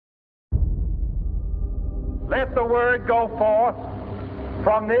Let the word go forth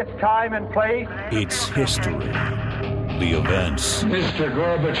from this time and place. It's history. The events. Mr.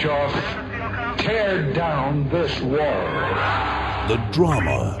 Gorbachev, tear down this wall. The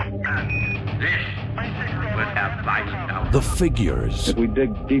drama. This will have life now. The figures. If we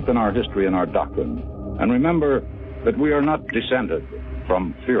dig deep in our history and our doctrine, and remember that we are not descended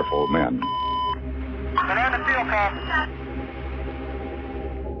from fearful men.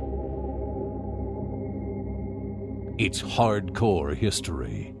 It's hardcore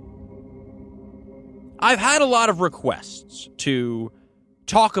history. I've had a lot of requests to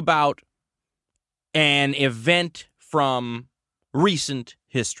talk about an event from recent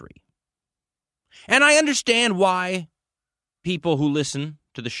history. And I understand why people who listen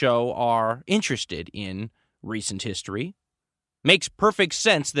to the show are interested in recent history. Makes perfect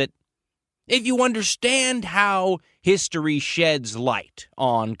sense that if you understand how history sheds light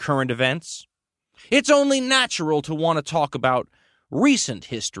on current events, it's only natural to want to talk about recent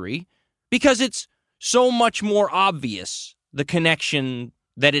history because it's so much more obvious the connection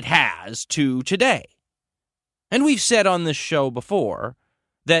that it has to today. And we've said on this show before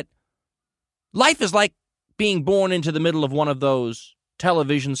that life is like being born into the middle of one of those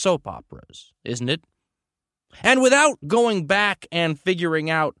television soap operas, isn't it? And without going back and figuring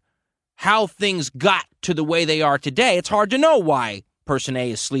out how things got to the way they are today, it's hard to know why person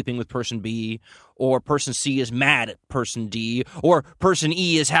A is sleeping with person B, or person C is mad at person D, or person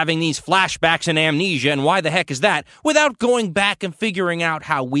E is having these flashbacks and amnesia, and why the heck is that, without going back and figuring out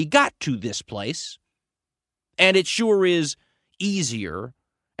how we got to this place. And it sure is easier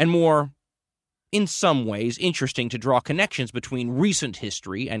and more, in some ways, interesting to draw connections between recent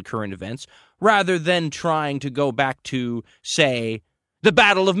history and current events, rather than trying to go back to, say, the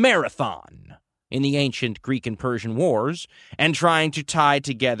Battle of Marathon in the ancient Greek and Persian wars, and trying to tie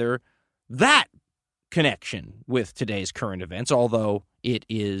together that connection with today's current events, although it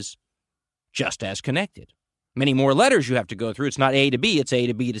is just as connected. Many more letters you have to go through. It's not A to B, it's A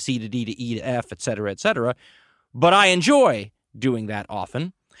to B to C to D to E to F, etc., etc. But I enjoy doing that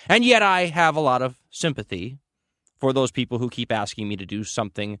often, and yet I have a lot of sympathy for those people who keep asking me to do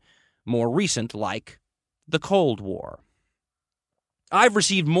something more recent, like the Cold War. I've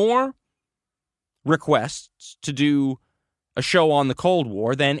received more requests to do a show on the Cold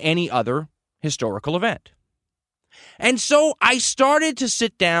War than any other historical event. And so I started to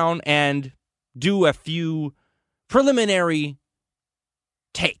sit down and do a few preliminary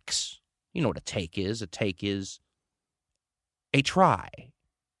takes. You know what a take is? A take is a try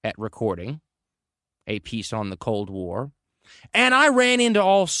at recording a piece on the Cold War. And I ran into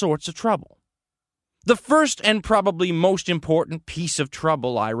all sorts of trouble. The first and probably most important piece of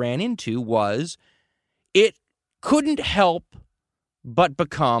trouble I ran into was it couldn't help but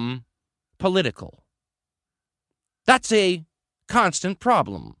become political. That's a constant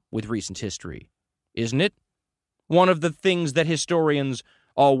problem with recent history, isn't it? One of the things that historians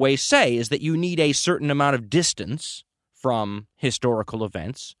always say is that you need a certain amount of distance from historical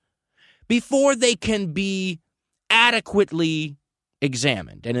events before they can be adequately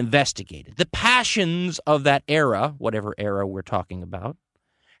examined and investigated. The passions of that era, whatever era we're talking about,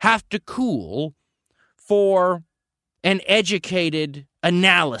 have to cool for an educated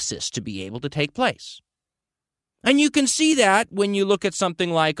analysis to be able to take place. And you can see that when you look at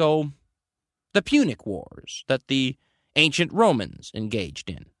something like, the Punic Wars that the ancient Romans engaged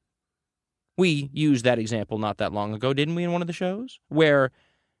in. We used that example not that long ago, didn't we, in one of the shows? Where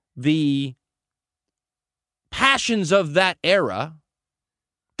the passions of that era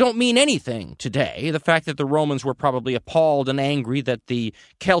don't mean anything today. The fact that the Romans were probably appalled and angry that the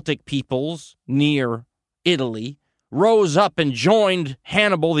Celtic peoples near Italy rose up and joined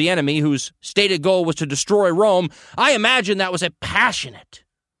Hannibal, the enemy, whose stated goal was to destroy Rome, I imagine that was a passionate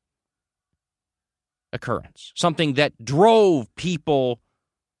occurrence, something that drove people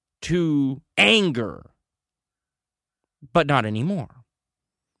to anger, but not anymore.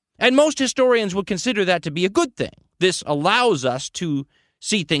 And most historians would consider that to be a good thing. This allows us to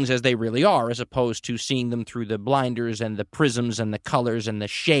see things as they really are, as opposed to seeing them through the blinders and the prisms and the colors and the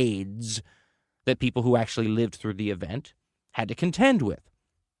shades that people who actually lived through the event had to contend with.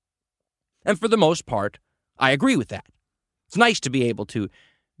 And for the most part, I agree with that. It's nice to be able to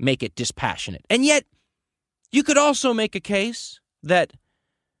make it dispassionate. And yet, you could also make a case that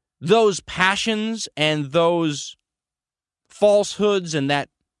those passions and those falsehoods and that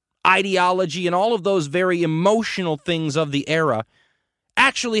ideology and all of those very emotional things of the era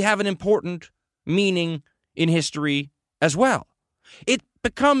actually have an important meaning in history as well. It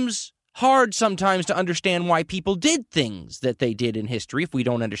becomes hard sometimes to understand why people did things that they did in history if we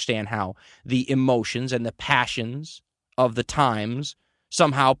don't understand how the emotions and the passions of the times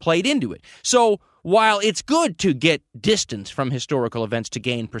somehow played into it. So while it's good to get distance from historical events to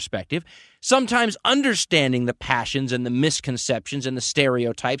gain perspective, sometimes understanding the passions and the misconceptions and the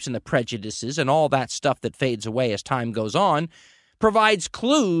stereotypes and the prejudices and all that stuff that fades away as time goes on provides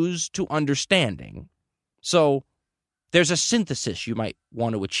clues to understanding. So there's a synthesis you might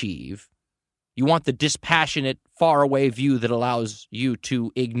want to achieve. You want the dispassionate, faraway view that allows you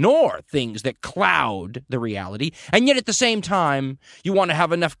to ignore things that cloud the reality, and yet at the same time, you want to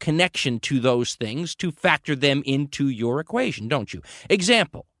have enough connection to those things to factor them into your equation, don't you?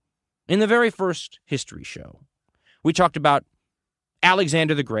 Example, in the very first history show, we talked about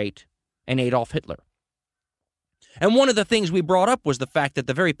Alexander the Great and Adolf Hitler. And one of the things we brought up was the fact that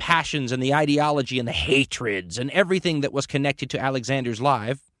the very passions and the ideology and the hatreds and everything that was connected to Alexander's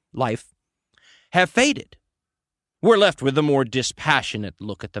life have faded. We're left with the more dispassionate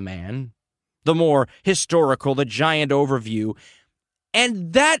look at the man, the more historical, the giant overview,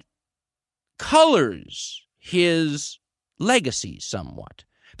 and that colors his legacy somewhat.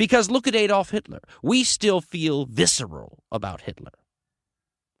 Because look at Adolf Hitler. We still feel visceral about Hitler.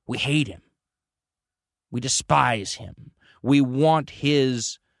 We hate him. We despise him. We want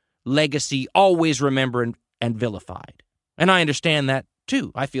his legacy always remembered and vilified. And I understand that,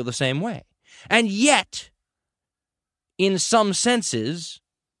 too. I feel the same way. And yet, in some senses,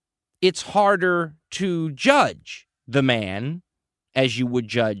 it's harder to judge the man as you would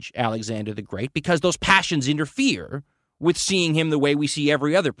judge Alexander the Great because those passions interfere with seeing him the way we see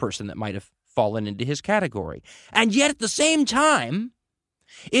every other person that might have fallen into his category. And yet, at the same time,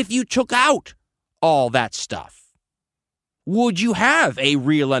 if you took out all that stuff, would you have a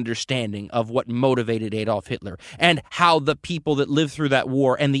real understanding of what motivated Adolf Hitler and how the people that lived through that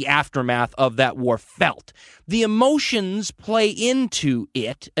war and the aftermath of that war felt? The emotions play into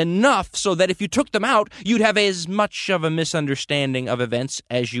it enough so that if you took them out, you'd have as much of a misunderstanding of events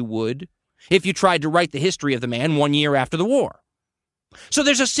as you would if you tried to write the history of the man 1 year after the war. So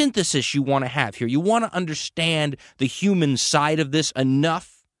there's a synthesis you want to have here. You want to understand the human side of this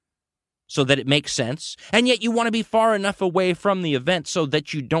enough so that it makes sense, and yet you want to be far enough away from the event so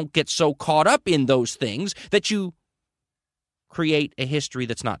that you don't get so caught up in those things that you create a history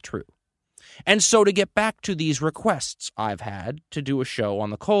that's not true. And so to get back to these requests I've had to do a show on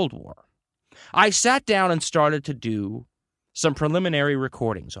the Cold War, I sat down and started to do some preliminary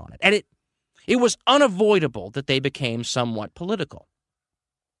recordings on it, and it was unavoidable that they became somewhat political.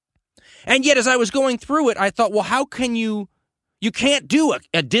 And yet as I was going through it, I thought, well, how can you can't do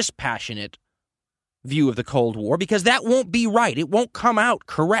a dispassionate view of the Cold War because that won't be right. It won't come out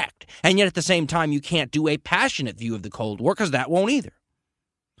correct. And yet at the same time, you can't do a passionate view of the Cold War because that won't either.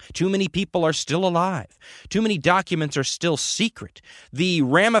 Too many people are still alive. Too many documents are still secret. The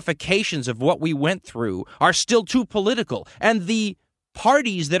ramifications of what we went through are still too political. And the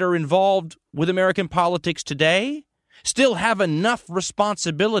parties that are involved with American politics today still have enough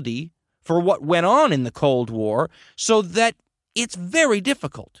responsibility for what went on in the Cold War so that it's very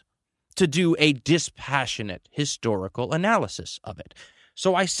difficult to do a dispassionate historical analysis of it.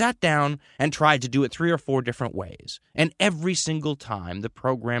 So I sat down and tried to do it 3 or 4 different ways. And every single time the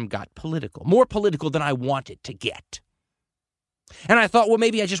program got political, more political than I wanted to get. And I thought, well,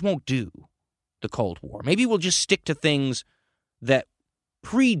 maybe I just won't do the Cold War. Maybe we'll just stick to things that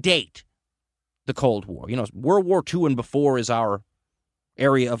predate the Cold War. You know, World War II and before is our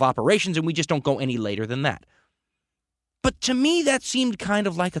area of operations, and we just don't go any later than that. But to me, that seemed kind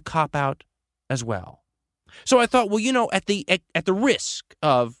of like a cop-out as well. So I thought, well, you know, at the risk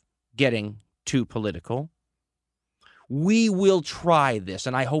of getting too political, we will try this,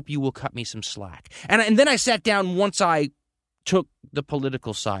 and I hope you will cut me some slack. And then I sat down once I took the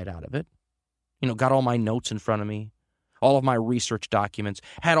political side out of it, you know, got all my notes in front of me, all of my research documents,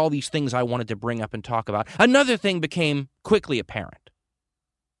 had all these things I wanted to bring up and talk about. Another thing became quickly apparent.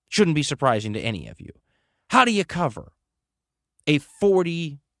 Shouldn't be surprising to any of you. How do you cover a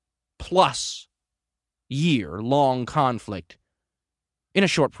 40-plus year-long conflict in a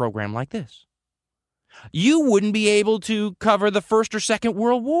short program like this? You wouldn't be able to cover the First or Second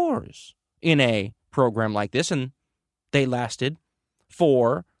World Wars in a program like this, and they lasted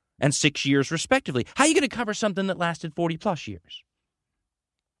 4 and 6 years respectively. How are you going to cover something that lasted 40-plus years?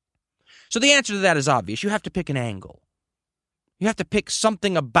 So the answer to that is obvious. You have to pick an angle. You have to pick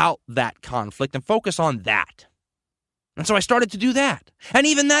something about that conflict and focus on that. And so I started to do that. And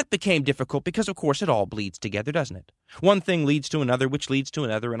even that became difficult because, of course, it all bleeds together, doesn't it? One thing leads to another, which leads to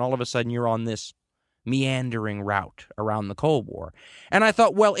another, and all of a sudden you're on this meandering route around the Cold War. And I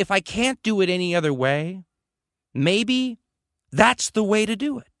thought, well, if I can't do it any other way, maybe that's the way to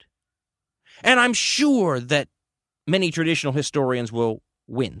do it. And I'm sure that many traditional historians will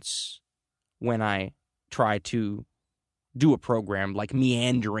wince when I try to do a program like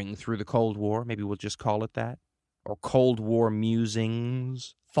Meandering Through the Cold War. Maybe we'll just call it that. Or Cold War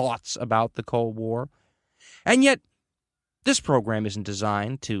Musings, Thoughts About the Cold War. And yet, this program isn't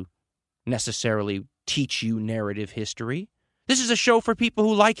designed to necessarily teach you narrative history. This is a show for people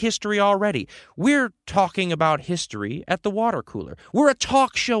who like history already. We're talking about history at the water cooler. We're a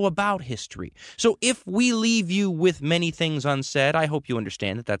talk show about history. So if we leave you with many things unsaid, I hope you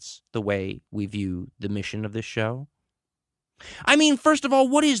understand that that's the way we view the mission of this show. I mean, first of all,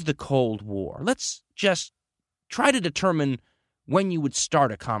 what is the Cold War? Let's just try to determine when you would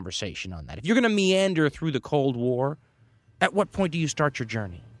start a conversation on that. If you're going to meander through the Cold War, at what point do you start your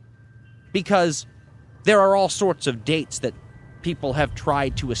journey? Because there are all sorts of dates that people have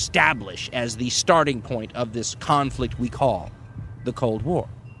tried to establish as the starting point of this conflict we call the Cold War.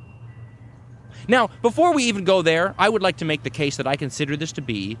 Now, before we even go there, I would like to make the case that I consider this to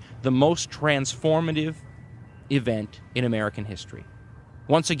be the most transformative event in American history.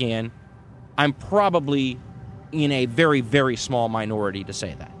 Once again, I'm probably in a very, very small minority to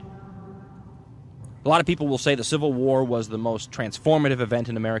say that. A lot of people will say the Civil War was the most transformative event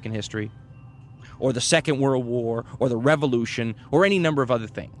in American history, or the Second World War, or the Revolution, or any number of other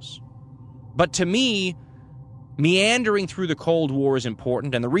things. But to me, meandering through the Cold War is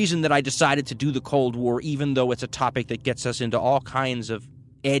important, and the reason that I decided to do the Cold War, even though it's a topic that gets us into all kinds of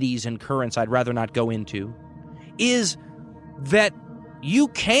eddies and currents I'd rather not go into, is that you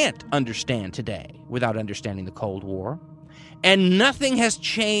can't understand today without understanding the Cold War, and nothing has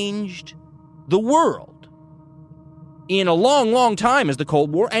changed the world in a long, long time as the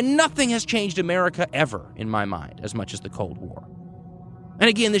Cold War, and nothing has changed America ever, in my mind, as much as the Cold War. And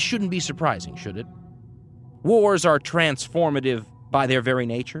again, this shouldn't be surprising, should it? Wars are transformative by their very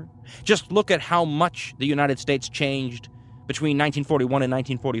nature. Just look at how much the United States changed between 1941 and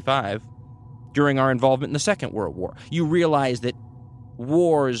 1945 during our involvement in the Second World War. You realize that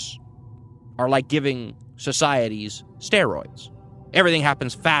wars are like giving societies steroids. Everything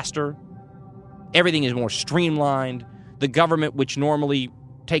happens faster. Everything is more streamlined. The government, which normally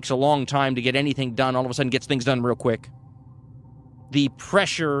takes a long time to get anything done, all of a sudden gets things done real quick. The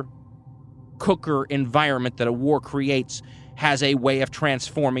pressure cooker environment that a war creates has a way of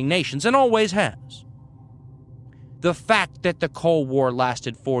transforming nations, and always has. The fact that the Cold War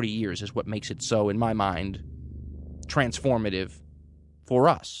lasted 40 years is what makes it so, in my mind, transformative for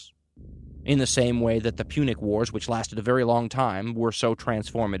us. In the same way that the Punic Wars, which lasted a very long time, were so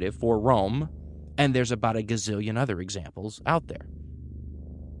transformative for Rome, and there's about a gazillion other examples out there.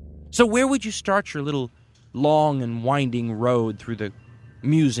 So where would you start your little long and winding road through the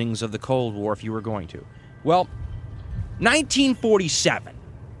musings of the Cold War if you were going to? Well, 1947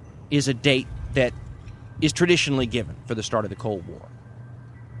 is a date that is traditionally given for the start of the Cold War,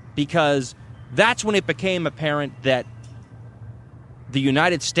 because that's when it became apparent that the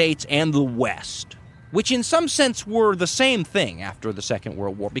United States and the West, which in some sense were the same thing after the Second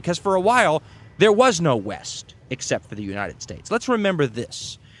World War, because for a while there was no West except for the United States. Let's remember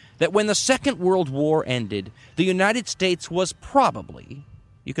this, that when the Second World War ended, the United States was probably,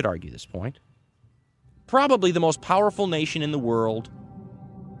 you could argue this point, probably the most powerful nation in the world,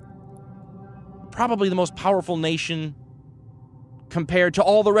 probably the most powerful nation compared to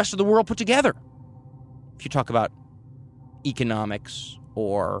all the rest of the world put together. If you talk about economics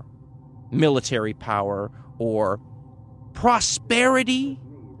or military power or prosperity.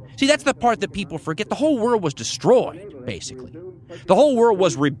 See, that's the part that people forget. The whole world was destroyed, basically. The whole world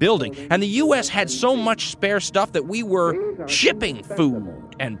was rebuilding, and the U.S. had so much spare stuff that we were shipping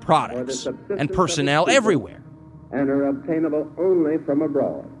food and products and personnel everywhere. And are obtainable only from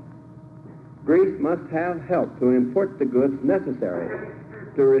abroad. Greece must have help to import the goods necessary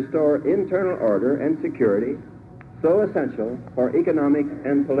to restore internal order and security, so essential for economic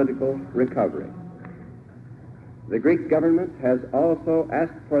and political recovery. The Greek government has also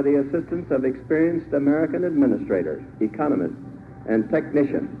asked for the assistance of experienced American administrators, economists, and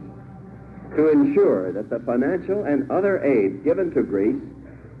technicians to ensure that the financial and other aid given to Greece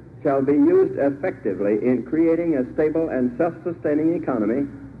shall be used effectively in creating a stable and self-sustaining economy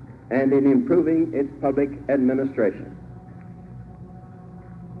and in improving its public administration.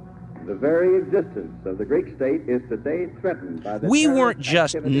 The very existence of the Greek state is today threatened by the... We weren't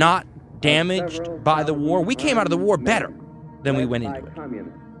just not damaged by the war. We came out of the war better than we went into it.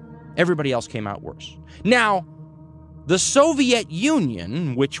 Everybody else came out worse. Now, The Soviet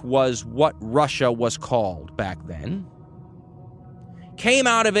Union, which was what Russia was called back then, came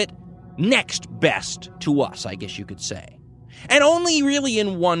out of it next best to us, I guess you could say. And only really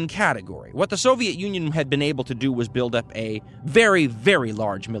in one category. What the Soviet Union had been able to do was build up a very, very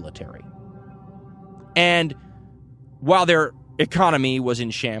large military. And while their economy was in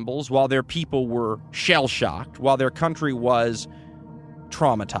shambles, while their people were shell-shocked, while their country was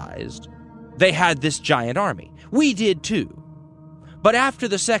traumatized, they had this giant army. We did too. But after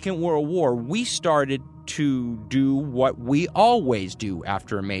the Second World War, we started to do what we always do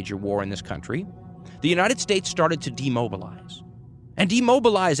after a major war in this country. The United States started to demobilize, and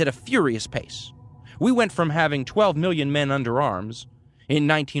demobilize at a furious pace. We went from having 12 million men under arms in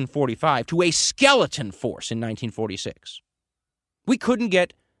 1945 to a skeleton force in 1946. We couldn't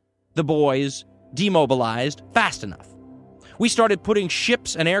get the boys demobilized fast enough. We started putting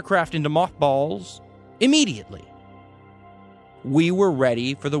ships and aircraft into mothballs immediately. We were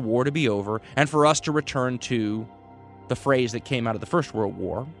ready for the war to be over and for us to return to the phrase that came out of the First World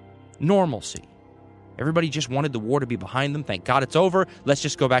War, normalcy. Everybody just wanted the war to be behind them. Thank God it's over. Let's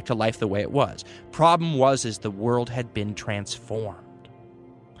just go back to life the way it was. Problem was the world had been transformed.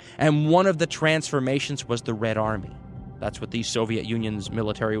 And one of the transformations was the Red Army. That's what the Soviet Union's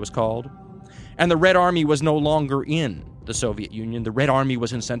military was called. And the Red Army was no longer in the Soviet Union. The Red Army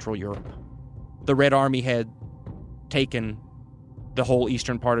was in Central Europe. The Red Army had taken the whole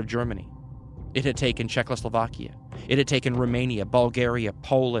eastern part of Germany. It had taken Czechoslovakia. It had taken Romania, Bulgaria,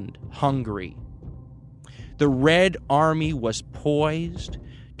 Poland, Hungary. The Red Army was poised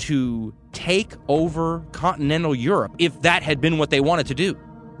to take over continental Europe if that had been what they wanted to do.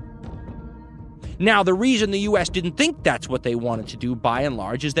 Now, the reason the U.S. didn't think that's what they wanted to do, by and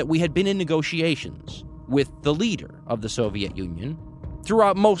large, is that we had been in negotiations with the leader of the Soviet Union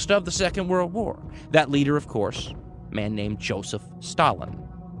throughout most of the Second World War. That leader, of course, a man named Joseph Stalin.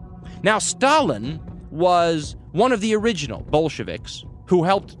 Now, Stalin was one of the original Bolsheviks who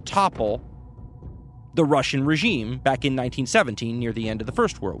helped topple the Russian regime back in 1917 near the end of the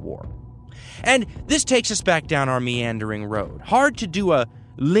First World War. And this takes us back down our meandering road. Hard to do a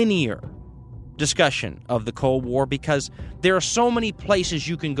linear discussion of the Cold War because there are so many places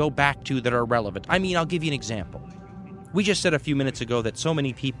you can go back to that are relevant. I mean, I'll give you an example. We just said a few minutes ago that so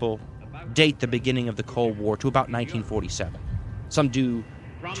many people date the beginning of the Cold War to about 1947. Some do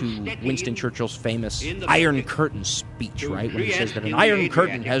to Winston Churchill's famous Iron Curtain speech, right? When he says that an Iron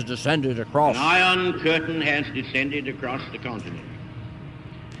Curtain has descended across... An Iron Curtain has descended across the continent.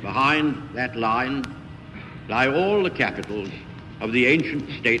 Behind that line lie all the capitals of the ancient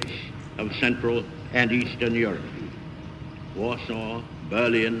states of Central and Eastern Europe. Warsaw,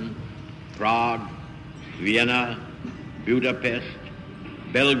 Berlin, Prague, Vienna, Budapest,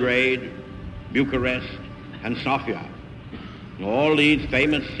 Belgrade, Bucharest, and Sofia. All these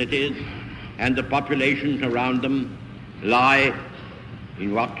famous cities and the populations around them lie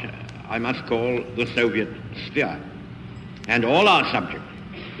in what I must call the Soviet sphere. And all are subject,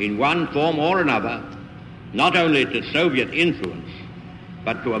 in one form or another, not only to Soviet influence,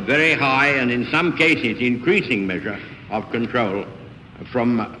 but to a very high and in some cases increasing measure of control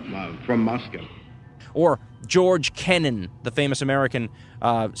from Moscow. Or George Kennan, the famous American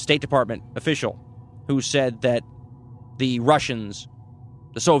State Department official, who said that the Russians,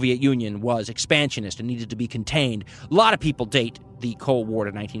 the Soviet Union, was expansionist and needed to be contained. A lot of people date the Cold War to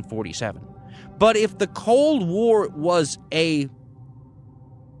 1947. But if the Cold War was a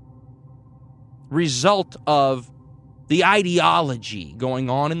result of the ideology going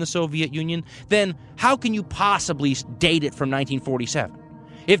on in the Soviet Union, then how can you possibly date it from 1947?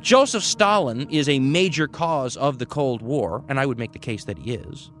 If Joseph Stalin is a major cause of the Cold War, and I would make the case that he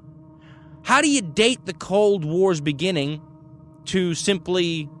is, how do you date the Cold War's beginning to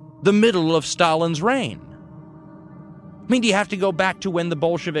simply the middle of Stalin's reign? I mean, do you have to go back to when the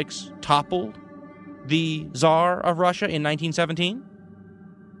Bolsheviks toppled the Tsar of Russia in 1917?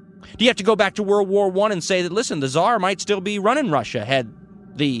 Do you have to go back to World War I and say that, listen, the Tsar might still be running Russia had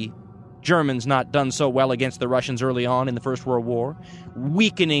the Germans not done so well against the Russians early on in the First World War,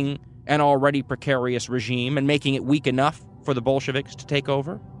 weakening an already precarious regime and making it weak enough for the Bolsheviks to take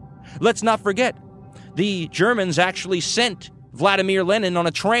over? Let's not forget, the Germans actually sent Vladimir Lenin on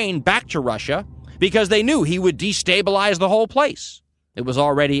a train back to Russia because they knew he would destabilize the whole place. It was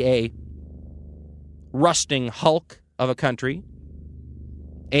already a rusting hulk of a country,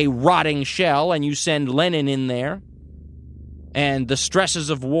 a rotting shell, and you send Lenin in there, and the stresses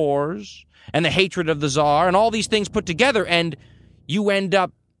of wars, and the hatred of the Tsar, and all these things put together, and you end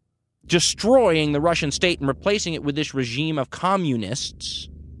up destroying the Russian state and replacing it with this regime of communists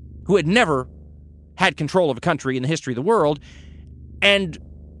who had never had control of a country in the history of the world. And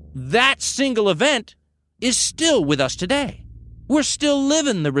that single event is still with us today. We're still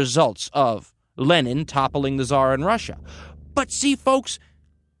living the results of Lenin toppling the Tsar in Russia. But see, folks,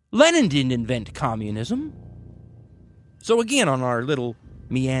 Lenin didn't invent communism. So again, on our little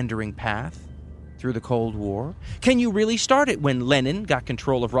meandering path through the Cold War, can you really start it when Lenin got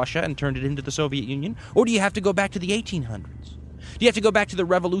control of Russia and turned it into the Soviet Union? Or do you have to go back to the 1800s? Do you have to go back to the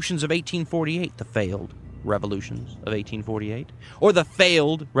revolutions of 1848, the failed revolutions of 1848? Or the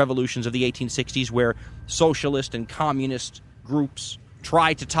failed revolutions of the 1860s, where socialist and communist groups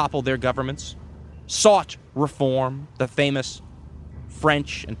tried to topple their governments, sought reform, the famous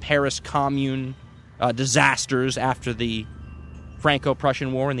French and Paris Commune disasters after the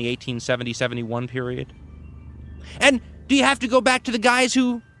Franco-Prussian War in the 1870-71 period? And do you have to go back to the guys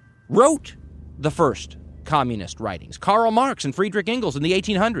who wrote the first communist writings, Karl Marx and Friedrich Engels in the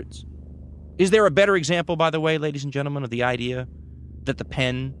 1800s? Is there a better example, by the way, ladies and gentlemen, of the idea that the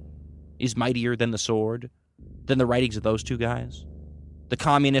pen is mightier than the sword, than the writings of those two guys? The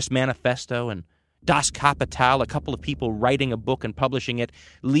Communist Manifesto and Das Kapital, a couple of people writing a book and publishing it,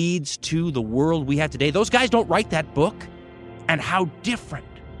 leads to the world we have today. Those guys don't write that book, and how different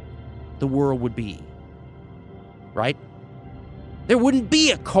the world would be, right? There wouldn't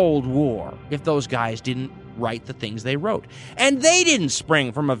be a Cold War if those guys didn't write the things they wrote. And they didn't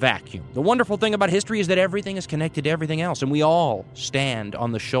spring from a vacuum. The wonderful thing about history is that everything is connected to everything else, and we all stand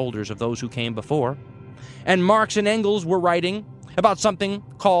on the shoulders of those who came before. And Marx and Engels were writing about something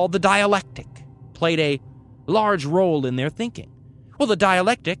called the dialectic, played a large role in their thinking. Well, the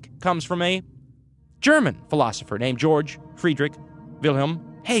dialectic comes from a German philosopher named George Friedrich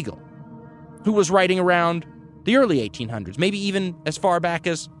Wilhelm Hegel, who was writing around the early 1800s, maybe even as far back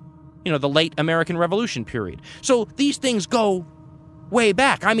as, the late American Revolution period. So these things go way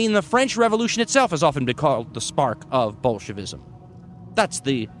back. I mean, the French Revolution itself has often been called the spark of Bolshevism. That's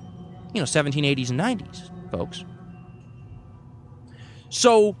the, 1780s and 90s, folks.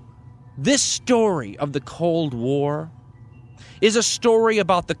 So this story of the Cold War is a story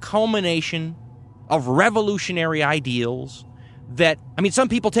about the culmination of revolutionary ideals that, some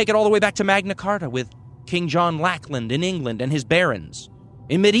people take it all the way back to Magna Carta with King John Lackland in England and his barons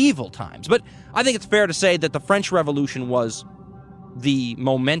in medieval times. But I think it's fair to say that the French Revolution was the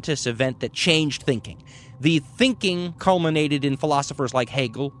momentous event that changed thinking. The thinking culminated in philosophers like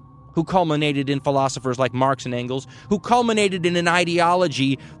Hegel, who culminated in philosophers like Marx and Engels, who culminated in an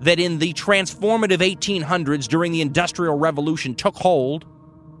ideology that in the transformative 1800s during the Industrial Revolution took hold,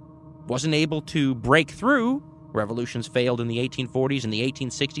 wasn't able to break through. Revolutions failed in the 1840s and the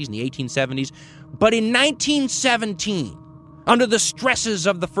 1860s and the 1870s. But in 1917, under the stresses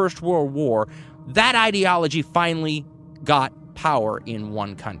of the First World War, that ideology finally got power in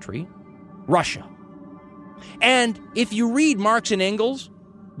one country, Russia. And if you read Marx and Engels,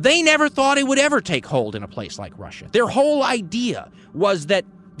 they never thought it would ever take hold in a place like Russia. Their whole idea was that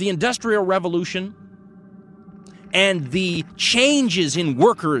the Industrial Revolution and the changes in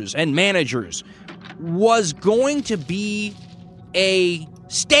workers and managers was going to be a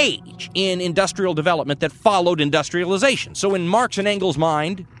stage in industrial development that followed industrialization. So in Marx and Engels'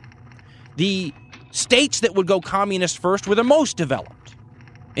 mind, the states that would go communist first were the most developed.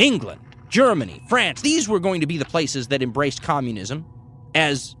 England, Germany, France, these were going to be the places that embraced communism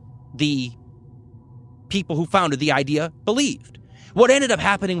as the people who founded the idea believed. What ended up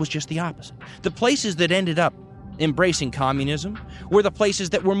happening was just the opposite. The places that ended up embracing communism were the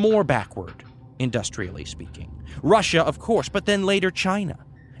places that were more backward, industrially speaking. Russia, of course, but then later China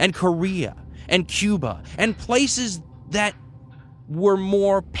and Korea and Cuba and places that were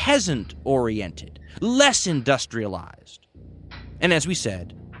more peasant-oriented, less industrialized. And as we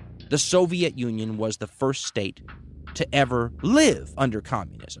said, the Soviet Union was the first state to ever live under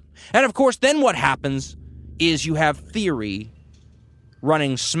communism. And of course, then what happens is you have theory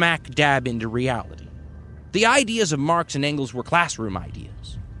running smack dab into reality. The ideas of Marx and Engels were classroom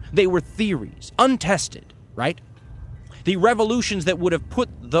ideas. They were theories, untested, right? The revolutions that would have put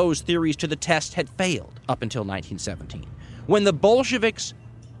those theories to the test had failed up until 1917. When the Bolsheviks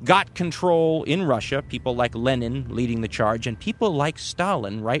got control in Russia, people like Lenin leading the charge, and people like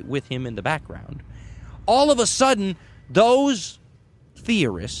Stalin right with him in the background, all of a sudden, those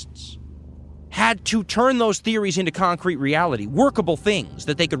theorists had to turn those theories into concrete reality, workable things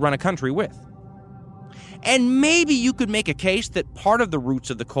that they could run a country with. And maybe you could make a case that part of the roots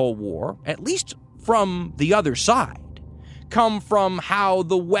of the Cold War, at least from the other side, come from how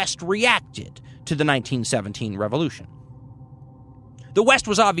the West reacted to the 1917 revolution. The West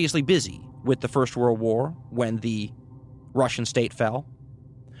was obviously busy with the First World War when the Russian state fell.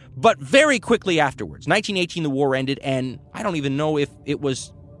 But very quickly afterwards, 1918, the war ended, and I don't even know if it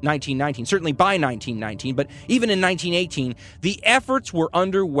was 1919, certainly by 1919, but even in 1918, the efforts were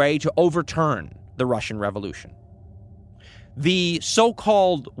underway to overturn the Russian Revolution. The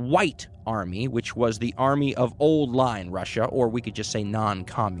so-called White Army, which was the army of old-line Russia, or we could just say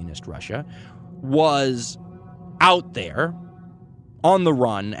non-communist Russia, was out there on the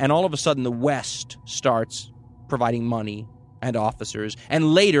run, and all of a sudden the West starts providing money and officers,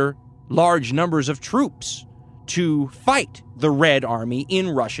 and later large numbers of troops to fight the Red Army in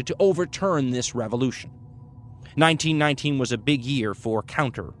Russia to overturn this revolution. 1919 was a big year for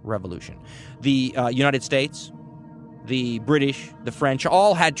counter-revolution. The United States, the British, the French,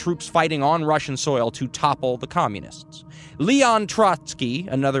 all had troops fighting on Russian soil to topple the communists. Leon Trotsky,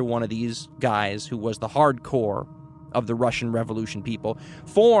 another one of these guys who was the hardcore of the Russian Revolution people,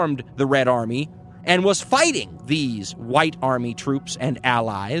 formed the Red Army and was fighting these White Army troops and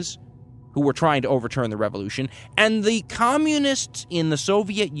allies who were trying to overturn the revolution. And the communists in the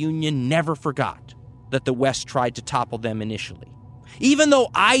Soviet Union never forgot that the West tried to topple them initially. Even though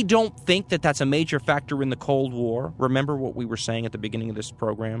I don't think that that's a major factor in the Cold War, remember what we were saying at the beginning of this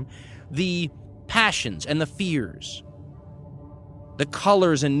program? The passions and the fears, the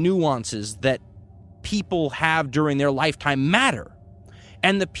colors and nuances that people have during their lifetime matter.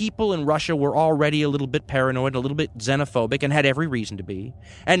 And the people in Russia were already a little bit paranoid, a little bit xenophobic, and had every reason to be.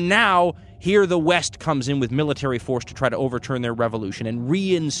 And now, here the West comes in with military force to try to overturn their revolution and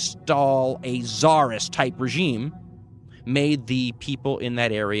reinstall a czarist-type regime, made the people in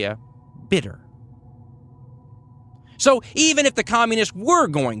that area bitter. So even if the communists were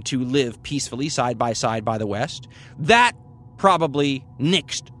going to live peacefully side by the West, that probably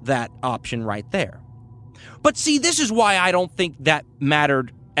nixed that option right there. But see, this is why I don't think that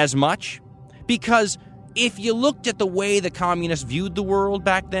mattered as much, because if you looked at the way the communists viewed the world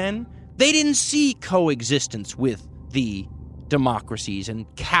back then, they didn't see coexistence with the democracies and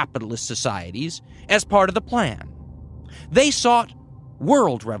capitalist societies as part of the plan. They sought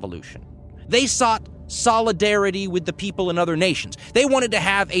world revolution. They sought solidarity with the people in other nations. They wanted to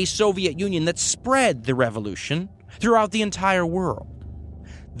have a Soviet Union that spread the revolution throughout the entire world.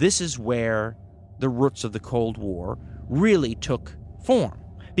 This is where the roots of the Cold War really took form,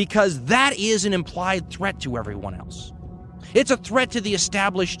 because that is an implied threat to everyone else. It's a threat to the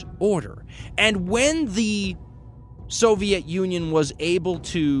established order. And when the Soviet Union was able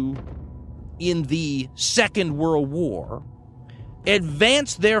to, in the Second World War,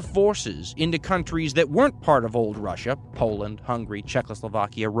 advance their forces into countries that weren't part of old Russia, Poland, Hungary,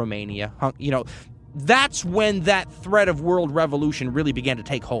 Czechoslovakia, Romania, that's when that threat of world revolution really began to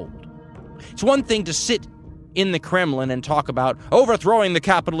take hold. It's one thing to sit in the Kremlin and talk about overthrowing the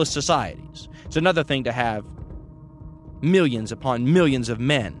capitalist societies. It's another thing to have millions upon millions of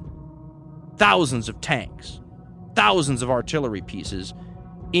men, thousands of tanks, thousands of artillery pieces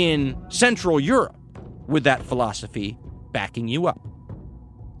in Central Europe with that philosophy backing you up.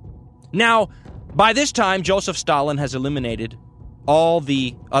 Now, by this time, Joseph Stalin has eliminated all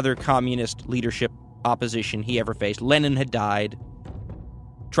the other communist leadership opposition he ever faced. Lenin had died.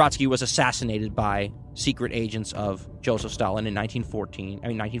 Trotsky was assassinated by secret agents of Joseph Stalin in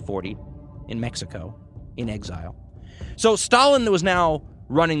 1940 in Mexico, in exile. So Stalin was now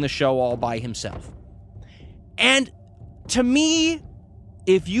running the show all by himself. And to me,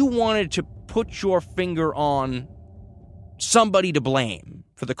 if you wanted to put your finger on somebody to blame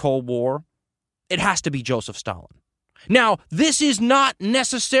for the Cold War, it has to be Joseph Stalin. Now, this is not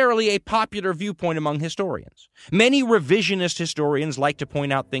necessarily a popular viewpoint among historians. Many revisionist historians like to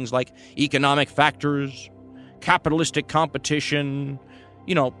point out things like economic factors, capitalistic competition.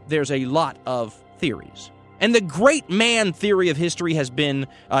 There's a lot of theories. And the great man theory of history has been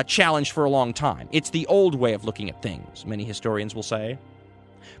challenged for a long time. It's the old way of looking at things, many historians will say.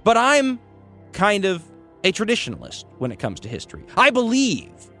 But I'm kind of a traditionalist when it comes to history. I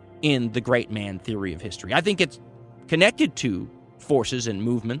believe in the great man theory of history. I think it's connected to forces and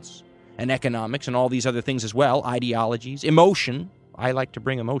movements and economics and all these other things as well, ideologies, emotion. I like to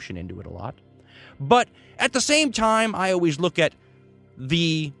bring emotion into it a lot. But at the same time, I always look at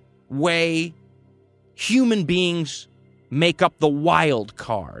the way human beings make up the wild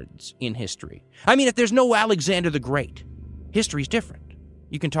cards in history. I mean, if there's no Alexander the Great, history's different.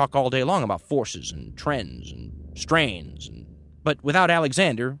 You can talk all day long about forces and trends and strains, but without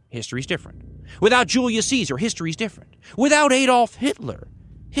Alexander, history's different. Without Julius Caesar, history's different. Without Adolf Hitler,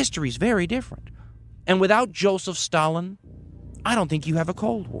 history's very different. And without Joseph Stalin, I don't think you have a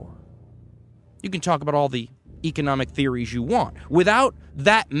Cold War. You can talk about all the economic theories you want. Without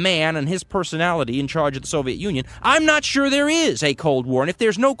that man and his personality in charge of the Soviet Union, I'm not sure there is a Cold War. And if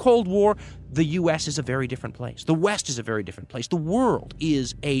there's no Cold War, the U.S. is a very different place. The West is a very different place. The world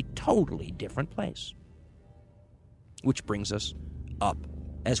is a totally different place. Which brings us up,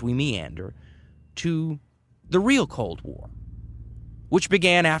 as we meander, to the real Cold War, which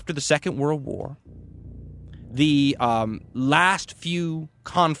began after the Second World War. The last few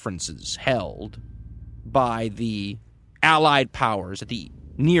conferences held by the Allied powers at the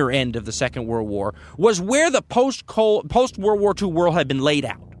near end of the Second World War was where the post-World War II world had been laid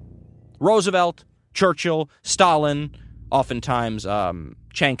out. Roosevelt, Churchill, Stalin, oftentimes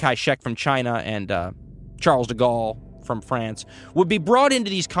Chiang Kai-shek from China and Charles de Gaulle from France, would be brought into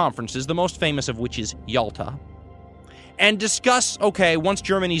these conferences, the most famous of which is Yalta, and discuss, okay, once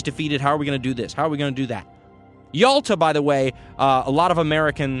Germany's defeated, how are we going to do this? How are we going to do that? Yalta, by the way, a lot of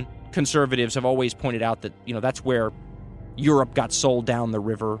American conservatives have always pointed out that, that's where Europe got sold down the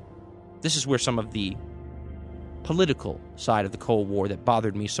river. This is where some of the political side of the Cold War that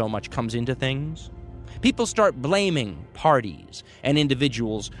bothered me so much comes into things. People start blaming parties and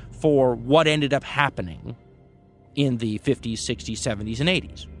individuals for what ended up happening in the 50s, 60s, 70s, and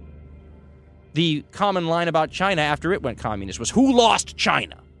 80s. The common line about China after it went communist was, who lost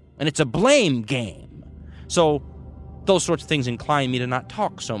China? And it's a blame game. So those sorts of things incline me to not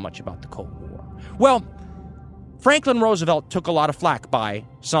talk so much about the Cold War. Well, Franklin Roosevelt took a lot of flack by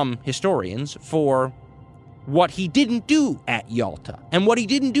some historians for what he didn't do at Yalta. And what he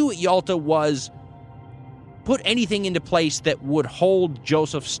didn't do at Yalta was put anything into place that would hold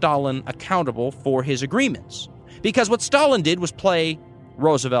Joseph Stalin accountable for his agreements. Because what Stalin did was play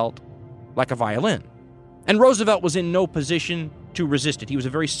Roosevelt like a violin. And Roosevelt was in no position to resist it. He was a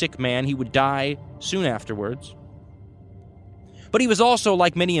very sick man. He would die soon afterwards. But he was also,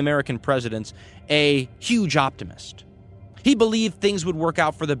 like many American presidents, a huge optimist. He believed things would work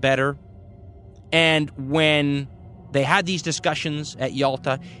out for the better. And when they had these discussions at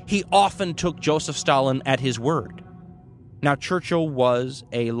Yalta, he often took Joseph Stalin at his word. Now, Churchill was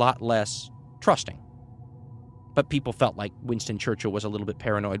a lot less trusting. But people felt like Winston Churchill was a little bit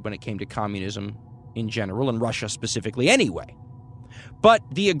paranoid when it came to communism in general, and Russia specifically anyway. But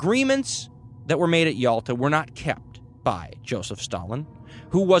the agreements that were made at Yalta were not kept by Joseph Stalin,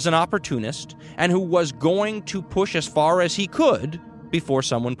 who was an opportunist and who was going to push as far as he could before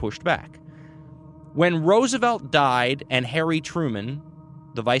someone pushed back. When Roosevelt died and Harry Truman,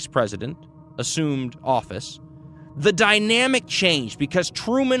 the vice president, assumed office, the dynamic changed because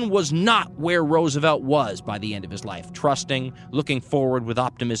Truman was not where Roosevelt was by the end of his life, trusting, looking forward with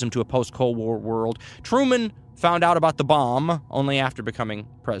optimism to a post-Cold War world. Truman found out about the bomb only after becoming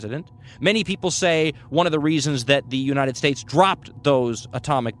president. Many people say one of the reasons that the United States dropped those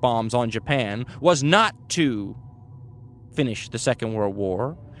atomic bombs on Japan was not to finish the Second World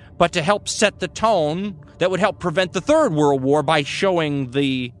War, but to help set the tone that would help prevent the Third World War by showing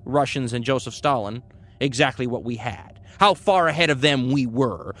the Russians and Joseph Stalin exactly what we had, how far ahead of them we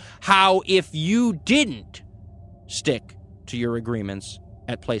were, how if you didn't stick to your agreements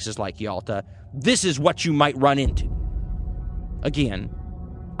at places like Yalta, this is what you might run into. Again,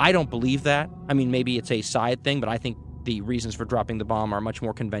 I don't believe that. I mean, maybe it's a side thing, but I think the reasons for dropping the bomb are much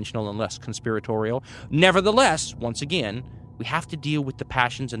more conventional and less conspiratorial. Nevertheless, once again, we have to deal with the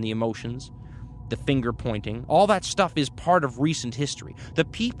passions and the emotions, the finger pointing. All that stuff is part of recent history. The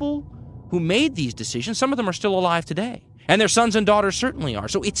people who made these decisions, some of them are still alive today, and their sons and daughters certainly are,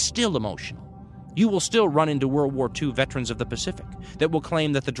 so it's still emotional. You will still run into World War II veterans of the Pacific that will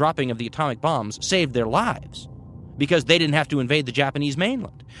claim that the dropping of the atomic bombs saved their lives because they didn't have to invade the Japanese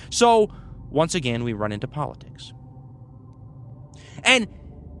mainland. So, once again, we run into politics. And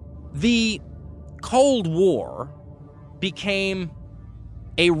the Cold War became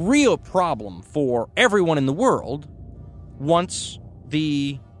a real problem for everyone in the world once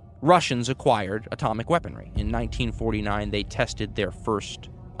the Russians acquired atomic weaponry. In 1949, they tested their first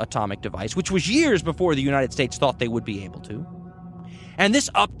atomic device, which was years before the United States thought they would be able to. And this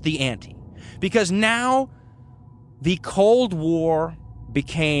upped the ante, because now the Cold War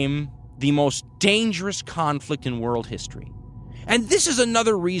became the most dangerous conflict in world history. And this is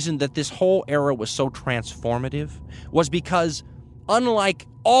another reason that this whole era was so transformative, was because unlike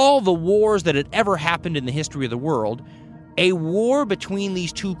all the wars that had ever happened in the history of the world, a war between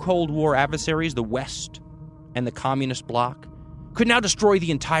these two Cold War adversaries, the West and the Communist bloc, could now destroy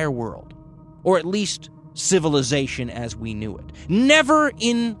the entire world, or at least civilization as we knew it. Never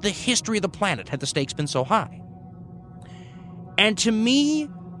in the history of the planet had the stakes been so high. And to me,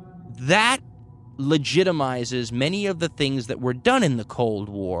 that legitimizes many of the things that were done in the Cold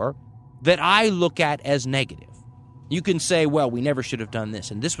War that I look at as negative. You can say, well, we never should have done this,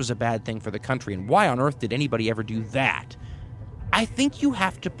 and this was a bad thing for the country, and why on earth did anybody ever do that? I think you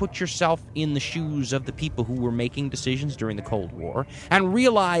have to put yourself in the shoes of the people who were making decisions during the Cold War and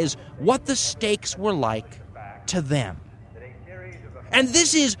realize what the stakes were like to them. And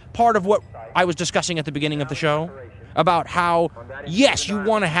this is part of what I was discussing at the beginning of the show, about how, yes, you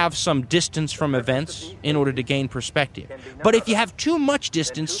want to have some distance from events in order to gain perspective. But if you have too much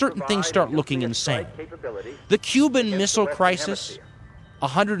distance, certain things start looking insane. The Cuban Missile Crisis,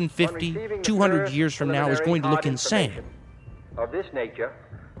 150, 200 years from now, is going to look insane. Of this nature,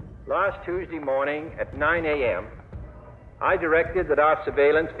 last Tuesday morning at 9 a.m., I directed that our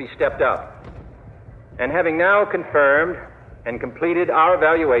surveillance be stepped up. And having now confirmed and completed our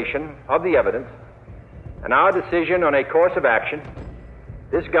evaluation of the evidence and our decision on a course of action,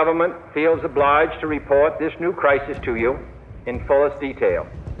 this government feels obliged to report this new crisis to you in fullest detail.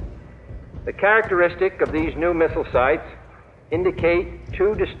 The characteristic of these new missile sites indicate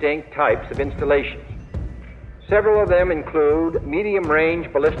two distinct types of installations. Several of them include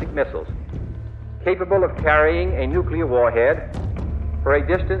medium-range ballistic missiles capable of carrying a nuclear warhead for a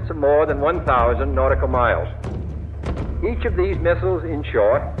distance of more than 1,000 nautical miles. Each of these missiles, in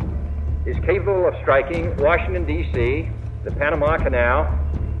short, is capable of striking Washington, D.C., the Panama Canal,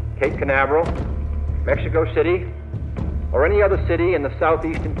 Cape Canaveral, Mexico City, or any other city in the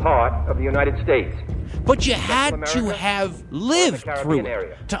southeastern part of the United States. But you had to have lived through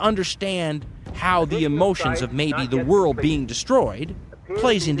it to understand how the emotions of maybe the world being destroyed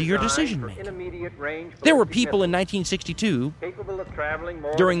plays into your decision-making. There were people in 1962,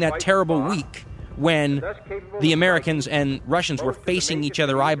 during that terrible week, when the Americans and Russians were facing each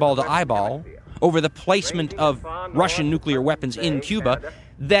other eyeball to eyeball over the placement of Russian nuclear weapons in Cuba,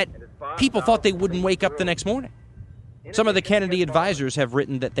 that people thought they wouldn't wake up the next morning. Some of the Kennedy advisors have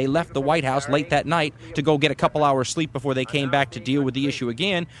written that they left the White House late that night to go get a couple hours sleep before they came back to deal with the issue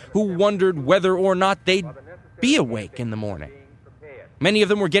again, who wondered whether or not they'd be awake in the morning. Many of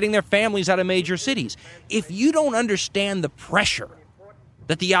them were getting their families out of major cities. If you don't understand the pressure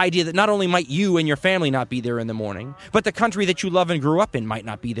that the idea that not only might you and your family not be there in the morning, but the country that you love and grew up in might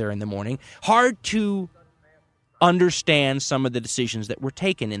not be there in the morning, hard to understand some of the decisions that were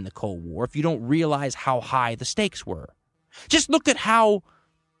taken in the Cold War if you don't realize how high the stakes were. Just look at how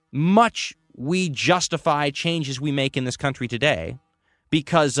much we justify changes we make in this country today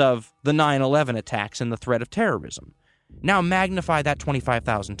because of the 9/11 attacks and the threat of terrorism. Now magnify that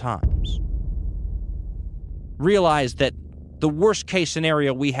 25,000 times. Realize that the worst-case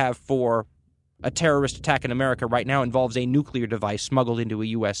scenario we have for a terrorist attack in America right now involves a nuclear device smuggled into a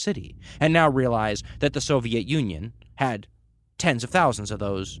U.S. city. And now realize that the Soviet Union had tens of thousands of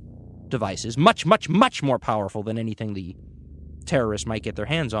those devices, much, much, much more powerful than anything the terrorists might get their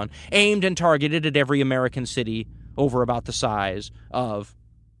hands on, aimed and targeted at every American city over about the size of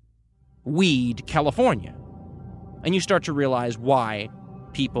Weed, California. And you start to realize why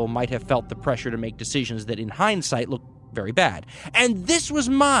people might have felt the pressure to make decisions that in hindsight look very bad. And this was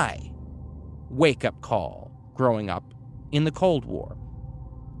my wake-up call growing up in the Cold War.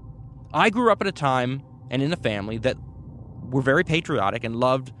 I grew up at a time and in a family that were very patriotic and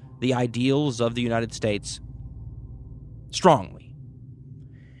loved the ideals of the United States strongly.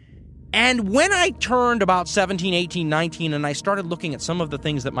 And when I turned about 17, 18, 19, and I started looking at some of the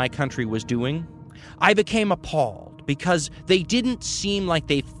things that my country was doing, I became appalled because they didn't seem like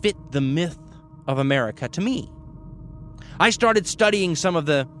they fit the myth of America to me. I started studying some of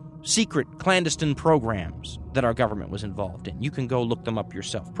the secret clandestine programs that our government was involved in. You can go look them up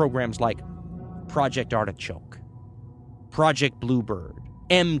yourself. Programs like Project Artichoke, Project Bluebird,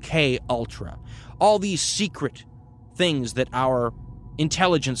 MK Ultra, all these secret things that our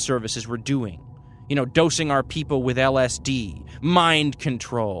intelligence services were doing. You know, dosing our people with LSD, mind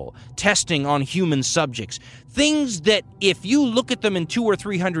control, testing on human subjects. Things that, if you look at them in 200 or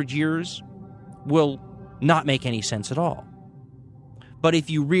 300 years, will not make any sense at all. But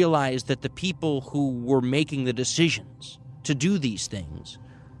if you realize that the people who were making the decisions to do these things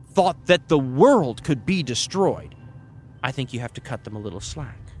thought that the world could be destroyed, I think you have to cut them a little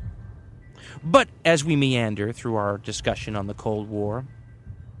slack. But as we meander through our discussion on the Cold War,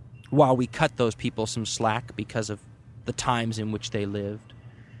 while we cut those people some slack because of the times in which they lived,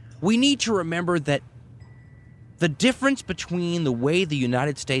 we need to remember that the difference between the way the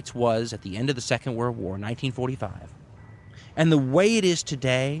United States was at the end of the Second World War, 1945, and the way it is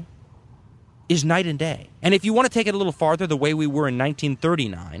today is night and day. And if you want to take it a little farther, the way we were in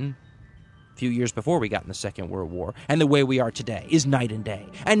 1939, a few years before we got in the Second World War, and the way we are today is night and day.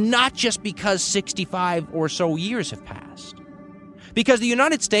 And not just because 65 or so years have passed. Because the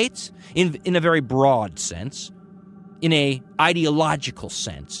United States, in a very broad sense, in a ideological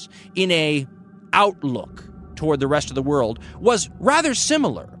sense, in a outlook toward the rest of the world, was rather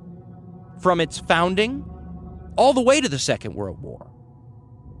similar from its founding all the way to the Second World War.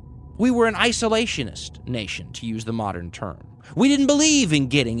 We were an isolationist nation, to use the modern term. We didn't believe in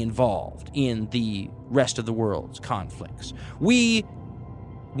getting involved in the rest of the world's conflicts. We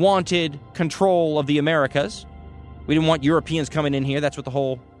wanted control of the Americas. We didn't want Europeans coming in here. That's what the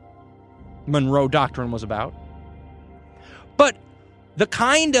whole Monroe Doctrine was about. But the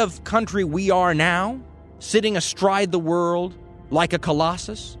kind of country we are now, sitting astride the world like a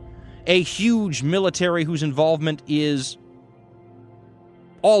colossus, a huge military whose involvement is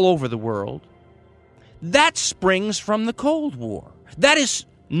all over the world, that springs from the Cold War. That is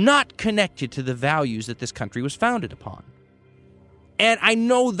not connected to the values that this country was founded upon. And I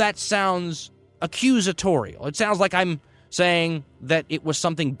know that sounds accusatorial. It sounds like I'm saying that it was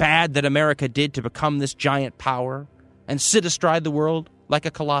something bad that America did to become this giant power and sit astride the world like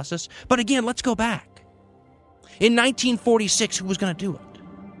a colossus. But again, let's go back. In 1946, who was going to do it?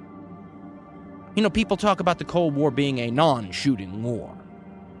 You know, people talk about the Cold War being a non-shooting war.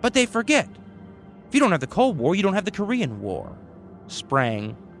 But they forget, if you don't have the Cold War, you don't have the Korean War.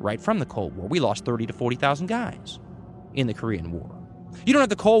 Sprang right from the Cold War. We lost 30 to 40,000 guys in the Korean War. You don't have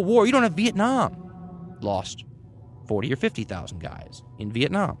the Cold War, you don't have Vietnam. Lost 40 or 50,000 guys in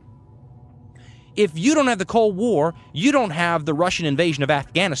Vietnam. If you don't have the Cold War, you don't have the Russian invasion of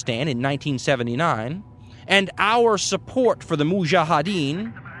Afghanistan in 1979, and our support for the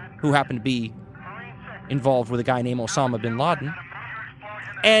Mujahideen, who happened to be involved with a guy named Osama bin Laden,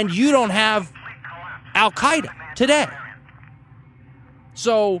 and you don't have Al-Qaeda today.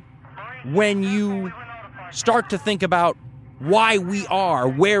 So when you start to think about why we are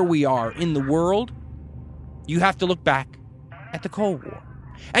where we are in the world, you have to look back at the Cold War.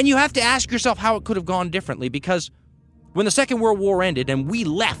 And you have to ask yourself how it could have gone differently, because when the Second World War ended and we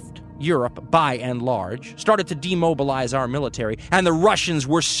left Europe by and large, started to demobilize our military, and the Russians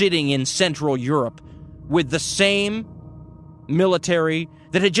were sitting in Central Europe with the same military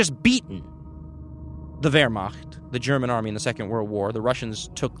that had just beaten the Wehrmacht, the German army in the Second World War. The Russians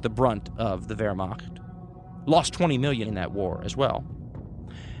took the brunt of the Wehrmacht, lost 20 million in that war as well.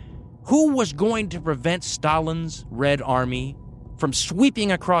 Who was going to prevent Stalin's Red Army from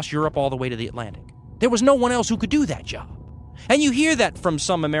sweeping across Europe all the way to the Atlantic? There was no one else who could do that job. And you hear that from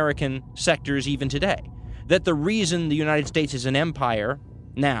some American sectors even today, that the reason the United States is an empire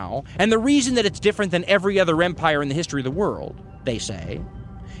now, and the reason that it's different than every other empire in the history of the world, they say,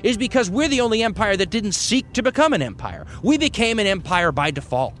 is because we're the only empire that didn't seek to become an empire. We became an empire by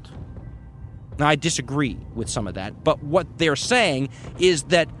default. Now, I disagree with some of that, but what they're saying is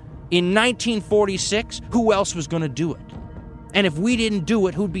that in 1946, who else was going to do it? And if we didn't do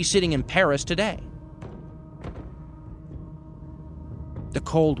it, who'd be sitting in Paris today? The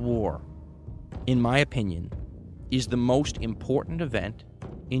Cold War, in my opinion, is the most important event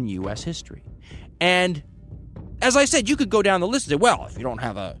in U.S. history. And as I said, you could go down the list and say, well, if you don't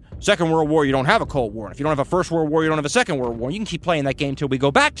have a Second World War, you don't have a Cold War. And if you don't have a First World War, you don't have a Second World War. You can keep playing that game till we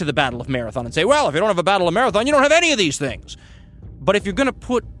go back to the Battle of Marathon and say, well, if you don't have a Battle of Marathon, you don't have any of these things. But if you're going to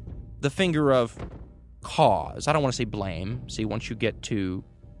put the finger of cause, I don't want to say blame. See, once you get to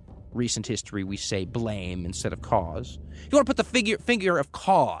recent history, we say blame instead of cause. You want to put the finger of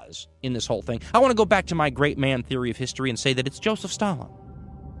cause in this whole thing. I want to go back to my great man theory of history and say that it's Joseph Stalin.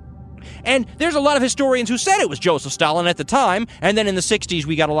 And there's a lot of historians who said it was Joseph Stalin at the time, and then in the 60s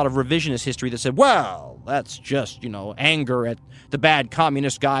we got a lot of revisionist history that said, well, that's just, anger at the bad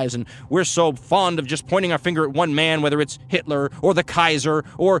communist guys, and we're so fond of just pointing our finger at one man, whether it's Hitler or the Kaiser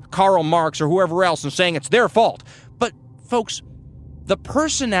or Karl Marx or whoever else, and saying it's their fault. But, folks, the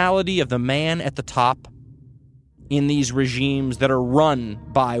personality of the man at the top in these regimes that are run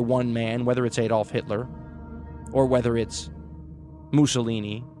by one man, whether it's Adolf Hitler or whether it's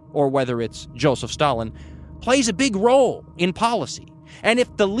Mussolini or whether it's Joseph Stalin, plays a big role in policy. And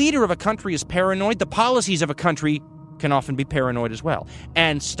if the leader of a country is paranoid, the policies of a country can often be paranoid as well.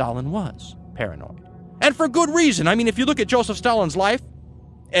 And Stalin was paranoid. And for good reason. I mean, if you look at Joseph Stalin's life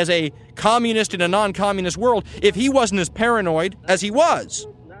as a communist in a non-communist world, if he wasn't as paranoid as he was,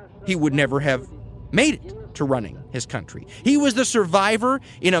 he would never have made it to running his country. He was the survivor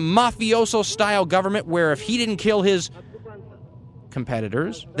in a mafioso-style government where if he didn't kill his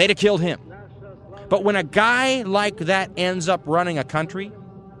competitors, they'd have killed him. But when a guy like that ends up running a country,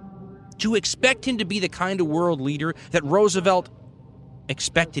 to expect him to be the kind of world leader that Roosevelt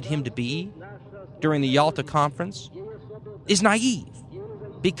expected him to be during the Yalta Conference is naive,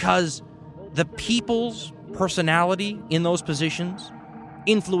 because the people's personality in those positions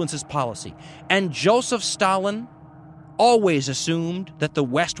influences policy. And Joseph Stalin always assumed that the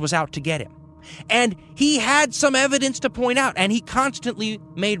West was out to get him. And he had some evidence to point out, and he constantly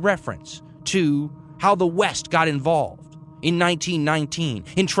made reference to how the West got involved in 1919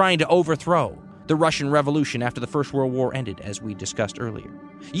 in trying to overthrow the Russian Revolution after the First World War ended, as we discussed earlier.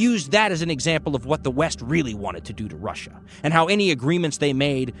 Used that as an example of what the West really wanted to do to Russia, and how any agreements they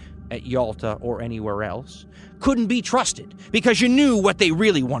made at Yalta or anywhere else couldn't be trusted, because you knew what they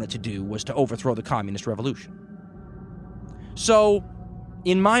really wanted to do was to overthrow the Communist Revolution. So,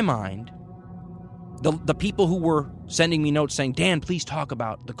 in my mind, the people who were sending me notes saying, Dan, please talk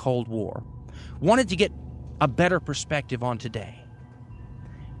about the Cold War, wanted to get a better perspective on today.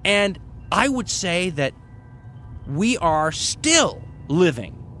 And I would say that we are still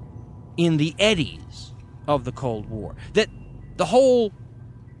living in the eddies of the Cold War. That the whole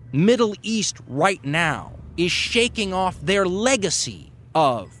Middle East right now is shaking off their legacy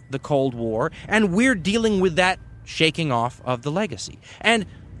of the Cold War, and we're dealing with that shaking off of the legacy. And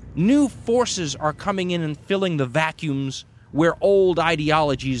new forces are coming in and filling the vacuums where old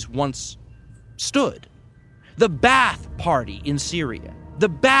ideologies once stood. The Ba'ath Party in Syria, the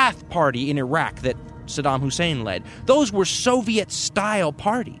Ba'ath Party in Iraq that Saddam Hussein led, those were Soviet-style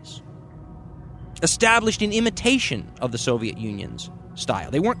parties, established in imitation of the Soviet Union's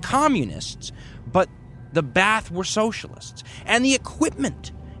style. They weren't communists, but the Ba'ath were socialists. And the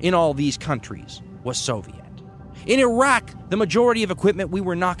equipment in all these countries was Soviet. In Iraq, the majority of equipment we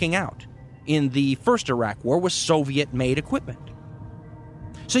were knocking out in the first Iraq War was Soviet-made equipment.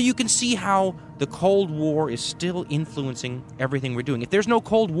 So you can see how the Cold War is still influencing everything we're doing. If there's no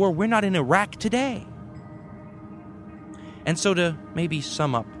Cold War, we're not in Iraq today. And so to maybe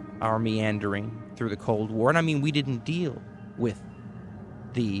sum up our meandering through the Cold War, and I mean, we didn't deal with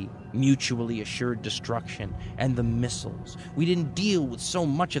the mutually assured destruction and the missiles. We didn't deal with so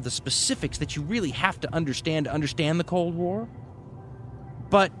much of the specifics that you really have to understand the Cold War.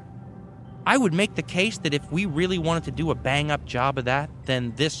 But I would make the case that if we really wanted to do a bang-up job of that,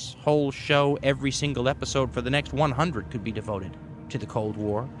 then this whole show, every single episode for the next 100 could be devoted to the Cold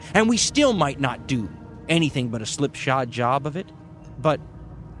War. And we still might not do anything but a slipshod job of it. But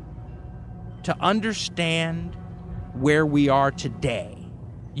to understand where we are today,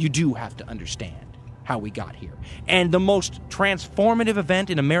 you do have to understand how we got here. And the most transformative event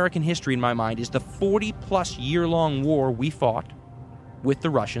in American history, in my mind, is the 40-plus year-long war we fought with the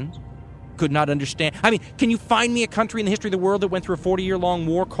Russians. Could not understand. I mean, can you find me a country in the history of the world that went through a 40-year-long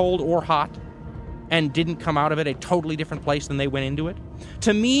war, cold or hot, and didn't come out of it a totally different place than they went into it?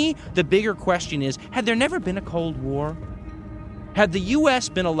 To me, the bigger question is, had there never been a Cold War? Had the U.S.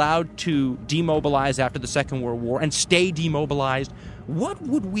 been allowed to demobilize after the Second World War and stay demobilized, what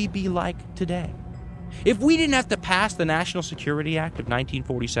would we be like today? If we didn't have to pass the National Security Act of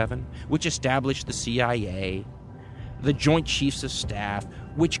 1947, which established the CIA, the Joint Chiefs of Staff,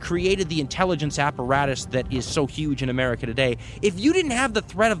 which created the intelligence apparatus that is so huge in America today, if you didn't have the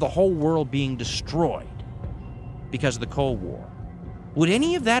threat of the whole world being destroyed because of the Cold War, would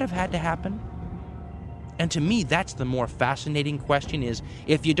any of that have had to happen? And to me, that's the more fascinating question is,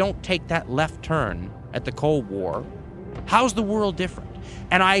 if you don't take that left turn at the Cold War, how's the world different?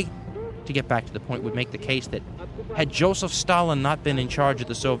 And I, to get back to the point, would make the case that had Joseph Stalin not been in charge of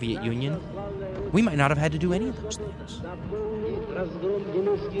the Soviet Union, we might not have had to do any of those things.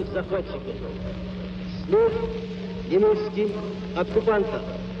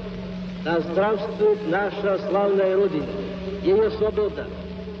 Да здравствует наша славная Родина, ее свобода,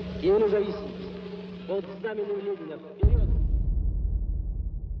 ее независимость. Под знаменем Ленина